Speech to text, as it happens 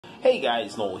Hey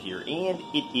guys, Noel here, and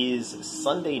it is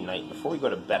Sunday night. Before we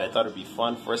go to bed, I thought it'd be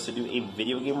fun for us to do a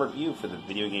video game review for the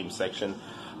video game section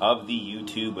of the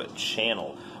YouTube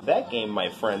channel. That game, my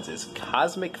friends, is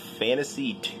Cosmic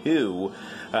Fantasy 2.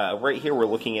 Right here we're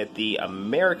looking at the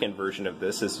American version of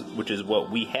this, which is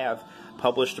what we have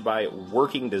published by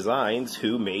Working Designs,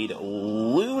 who made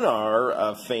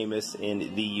Lunar famous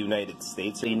in the United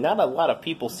States. Not a lot of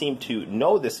people seem to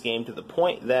know this game, to the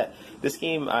point that this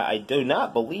game, I do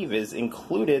not believe, is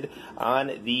included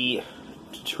on the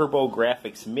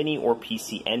GrafX Mini or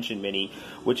PC Engine Mini,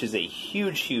 which is a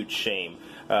huge, huge shame.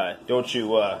 Don't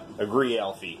you agree,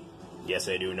 Alfie? Yes,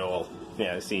 I do, Noel.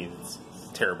 Yeah, see, it's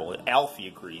terrible. Alfie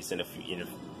agrees, and if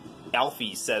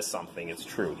Alfie says something, it's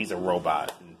true. He's a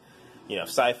robot. And, you know, if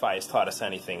sci-fi has taught us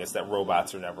anything, it's that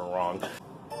robots are never wrong.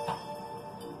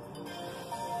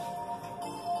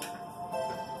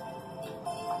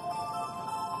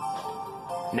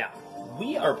 Now,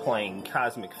 we are playing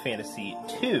Cosmic Fantasy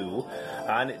 2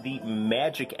 on the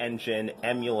Magic Engine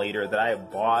emulator that I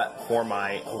bought for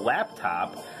my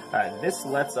laptop. This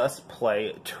lets us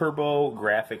play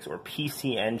GrafX or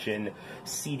PC Engine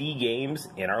CD games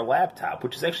in our laptop,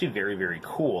 which is actually very, very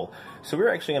cool. So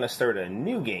we're actually going to start a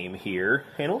new game here,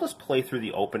 and we'll just play through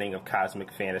the opening of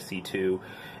Cosmic Fantasy 2.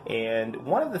 And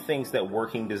one of the things that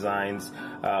Working Designs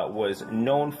was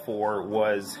known for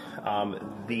was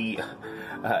the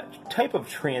type of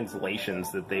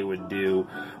translations that they would do,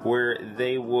 where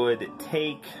they would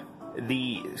take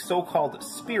the so-called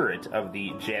spirit of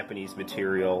the Japanese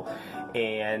material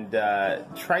and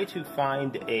try to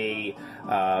find a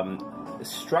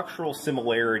structural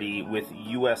similarity with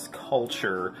U.S.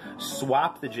 culture,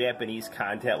 swap the Japanese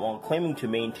content while claiming to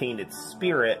maintain its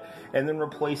spirit, and then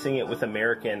replacing it with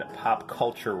American pop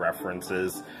culture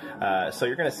references. So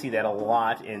you're going to see that a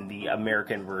lot in the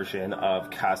American version of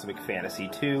Cosmic Fantasy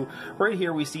 2. Right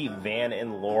here we see Van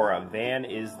and Laura. Van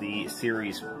is the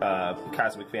series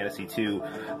Cosmic Fantasy 2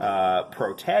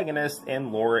 protagonist,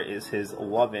 and Laura is his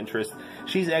love interest.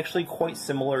 She's actually quite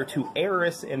similar to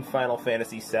Eris in Final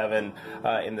Fantasy VII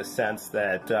in the sense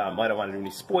that, I don't want to do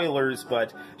any spoilers,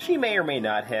 but she may or may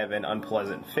not have an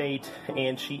unpleasant fate,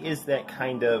 and she is that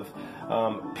kind of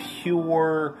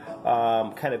pure,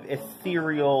 kind of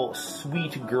ethereal,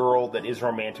 sweet girl that is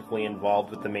romantically involved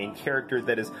with the main character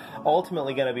that is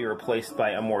ultimately going to be replaced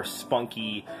by a more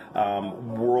spunky,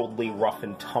 worldly, rough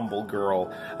and tumble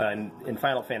girl. In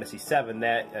Final Fantasy VII,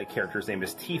 that character's name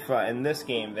is Tifa. In this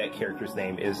game, that character's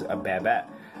name is Babette.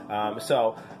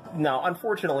 So, now,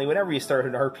 unfortunately, whenever you start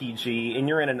an RPG and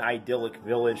you're in an idyllic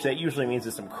village, that usually means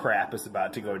that some crap is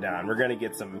about to go down. We're gonna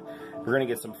get some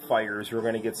fires. We're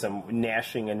gonna get some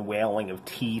gnashing and wailing of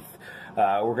teeth.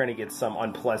 We're gonna get some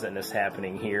unpleasantness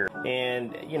happening here.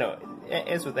 And you know,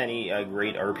 as with any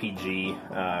great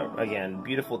RPG, again,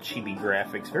 beautiful chibi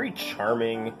graphics, very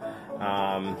charming.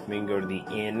 We can go to the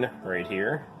inn right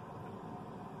here.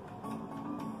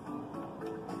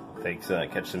 Thanks.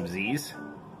 Catch some Z's.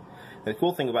 The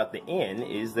cool thing about the inn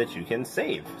is that you can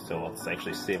save. So let's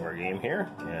actually save our game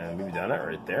here. And we've done it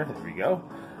right there. There we go.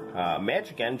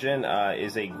 Magic Engine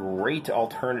is a great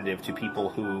alternative to people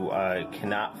who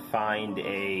cannot find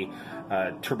a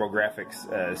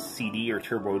TurboGrafx CD or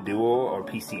Turbo Duo or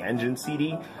PC Engine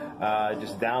CD.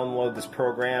 Just download this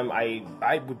program.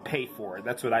 I would pay for it.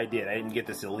 That's what I did. I didn't get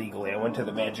this illegally. I went to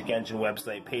the Magic Engine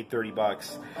website, paid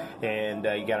 $30, and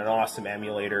you got an awesome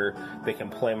emulator that can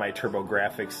play my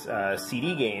TurboGrafx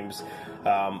CD games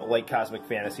like Cosmic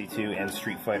Fantasy 2 and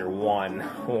Street Fighter 1,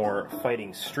 or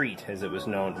Fighting Street as it was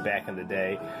known back in the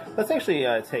day. Let's actually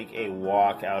take a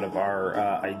walk out of our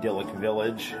idyllic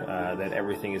village that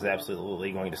everything is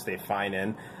absolutely going to stay fine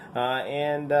in,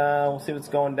 and we'll see what's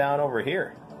going down over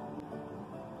here.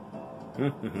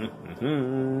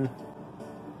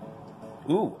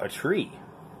 Ooh, a tree.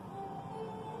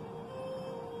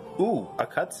 Ooh, a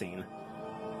cutscene.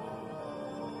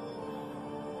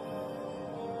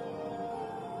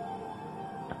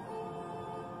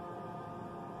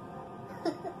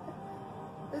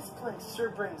 This place sure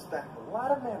brings back a lot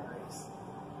of memories.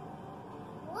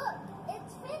 Look,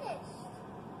 it's finished.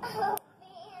 Oh,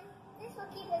 man. This will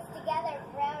keep us together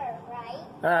forever,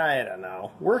 right? I don't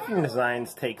know. Working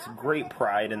Designs takes great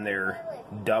pride in their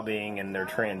dubbing and their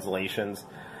translations.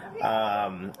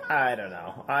 I don't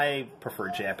know. I prefer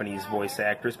Japanese voice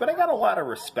actors, but I got a lot of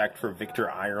respect for Victor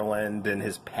Ireland and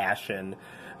his passion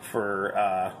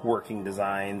for Working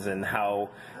Designs and how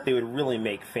they would really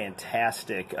make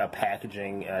fantastic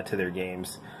packaging to their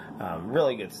games.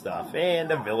 Really good stuff. And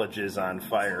the village is on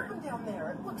fire. Down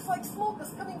there, it looks like smoke is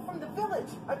coming from the village.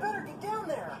 I better get down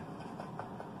there.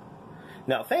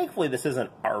 Now, thankfully, this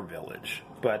isn't our village,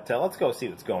 but let's go see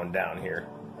what's going down here,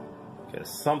 because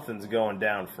something's going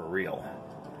down for real.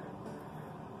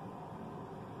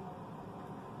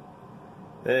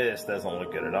 This doesn't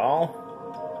look good at all.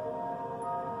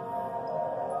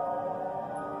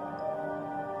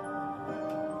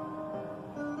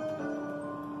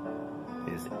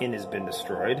 His inn has been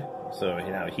destroyed, so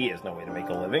now he has no way to make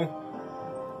a living.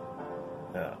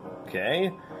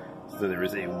 Okay, so there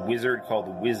is a wizard called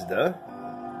Wisda.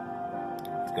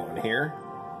 Let's go in here.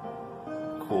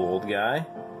 Cool old guy.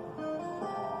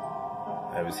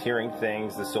 I was hearing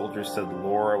things. The soldiers said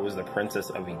Laura was the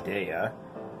princess of Idea.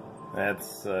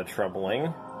 That's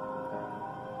troubling.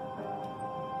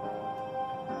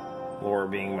 Laura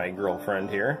being my girlfriend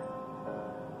here.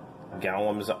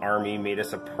 Gollum's army made a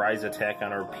surprise attack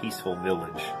on our peaceful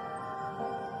village.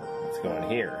 Let's go in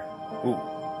here. Ooh.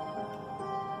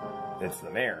 It's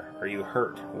the mayor. Are you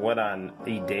hurt? What on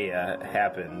Idea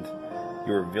happened?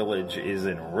 Your village is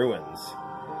in ruins.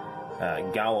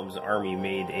 Gollum's army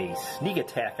made a sneak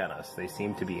attack on us. They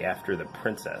seem to be after the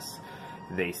princess.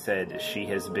 They said she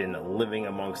has been living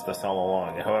amongst us all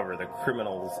along. However, the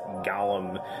criminals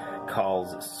Gollum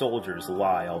calls soldiers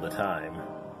lie all the time.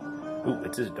 Ooh,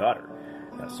 it's his daughter.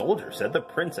 A soldier said the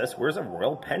princess wears a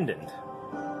royal pendant.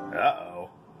 Uh-oh.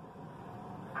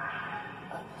 A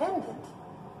pendant?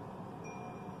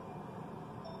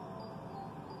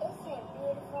 Isn't it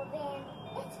beautiful, Ben?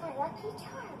 It's my lucky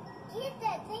charm. Get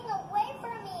that thing away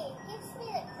from me. It gives me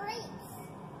the creeps.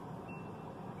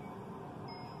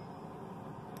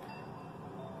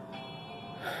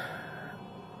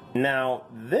 Now,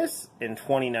 this in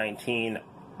 2019,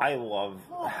 I love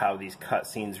how these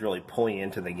cutscenes really pull you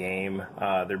into the game.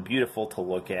 They're beautiful to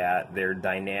look at. They're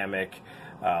dynamic.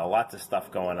 Lots of stuff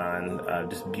going on.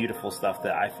 Just beautiful stuff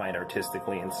that I find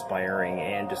artistically inspiring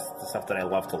and just the stuff that I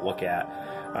love to look at.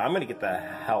 I'm going to get the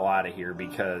hell out of here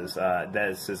because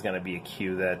this is going to be a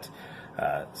cue that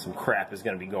some crap is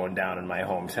going to be going down in my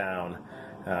hometown.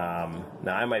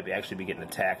 Now, I might actually be getting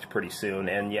attacked pretty soon,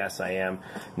 and yes, I am.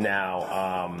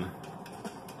 Now,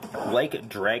 like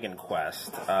Dragon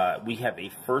Quest, we have a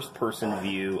first-person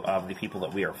view of the people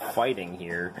that we are fighting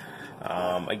here.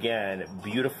 Again,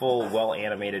 beautiful,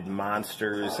 well-animated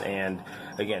monsters, and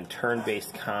again,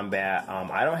 turn-based combat.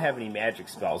 I don't have any magic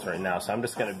spells right now, so I'm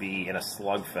just going to be in a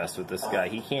slugfest with this guy.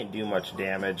 He can't do much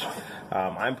damage.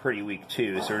 I'm pretty weak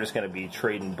too, so we're just going to be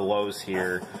trading blows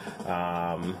here,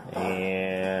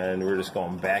 and we're just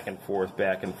going back and forth,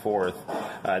 back and forth.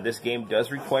 This game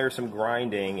does require some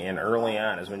grinding, and early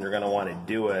on is when you're going to want to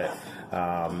do it.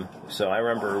 So I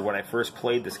remember when I first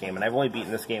played this game, and I've only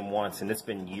beaten this game once, and it's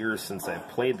been years since I've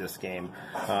played this game.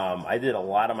 I did a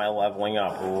lot of my leveling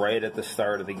up right at the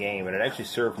start of the game, and it actually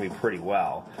served me pretty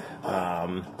well.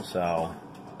 So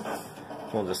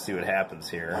we'll just see what happens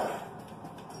here.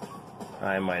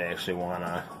 I might actually want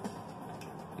to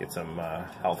get some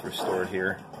health restored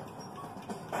here.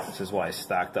 This is why I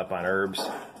stocked up on herbs.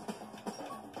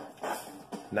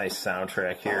 Nice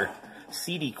soundtrack here.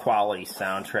 CD quality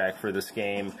soundtrack for this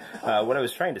game. What I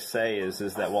was trying to say is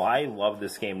that while I love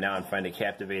this game now and find it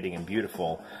captivating and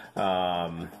beautiful,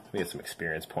 we get some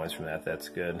experience points from that. That's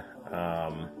good.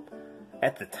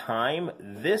 At the time,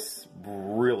 this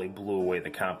really blew away the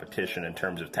competition in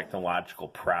terms of technological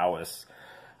prowess.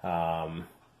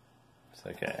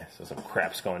 Okay, so some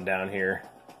crap's going down here.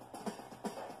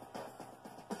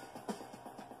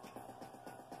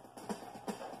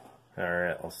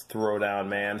 Alright, let's throw down,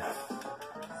 man.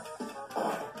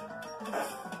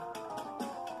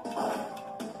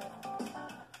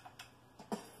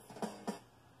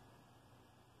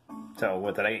 So,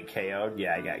 what, did I get KO'd?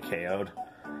 Yeah, I got KO'd.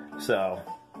 So,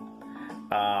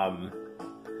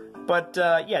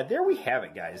 yeah, there we have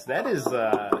it, guys. That is,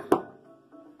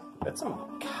 that's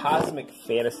some Cosmic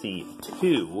Fantasy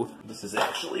 2. This is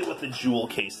actually what the jewel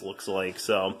case looks like,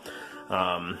 so,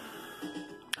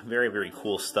 very, very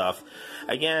cool stuff.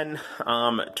 Again,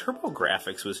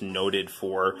 TurboGrafx was noted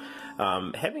for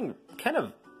having kind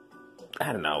of,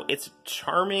 I don't know, it's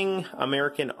charming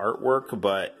American artwork,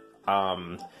 but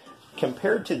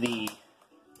compared to the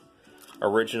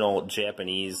original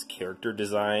Japanese character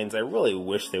designs, I really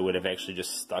wish they would have actually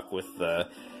just stuck with the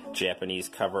Japanese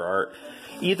cover art.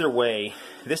 Either way,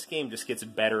 this game just gets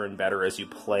better and better as you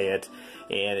play it,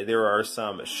 and there are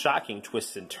some shocking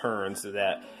twists and turns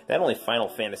that not only Final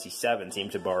Fantasy VII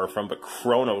seems to borrow from, but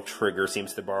Chrono Trigger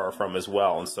seems to borrow from as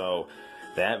well, and so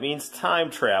that means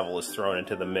time travel is thrown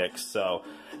into the mix. So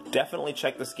definitely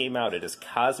check this game out. It is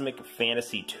Cosmic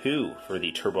Fantasy 2 for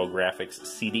the TurboGrafx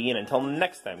CD, and until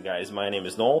next time, guys, my name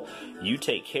is Noel. You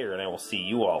take care, and I will see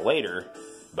you all later.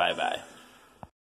 Bye-bye.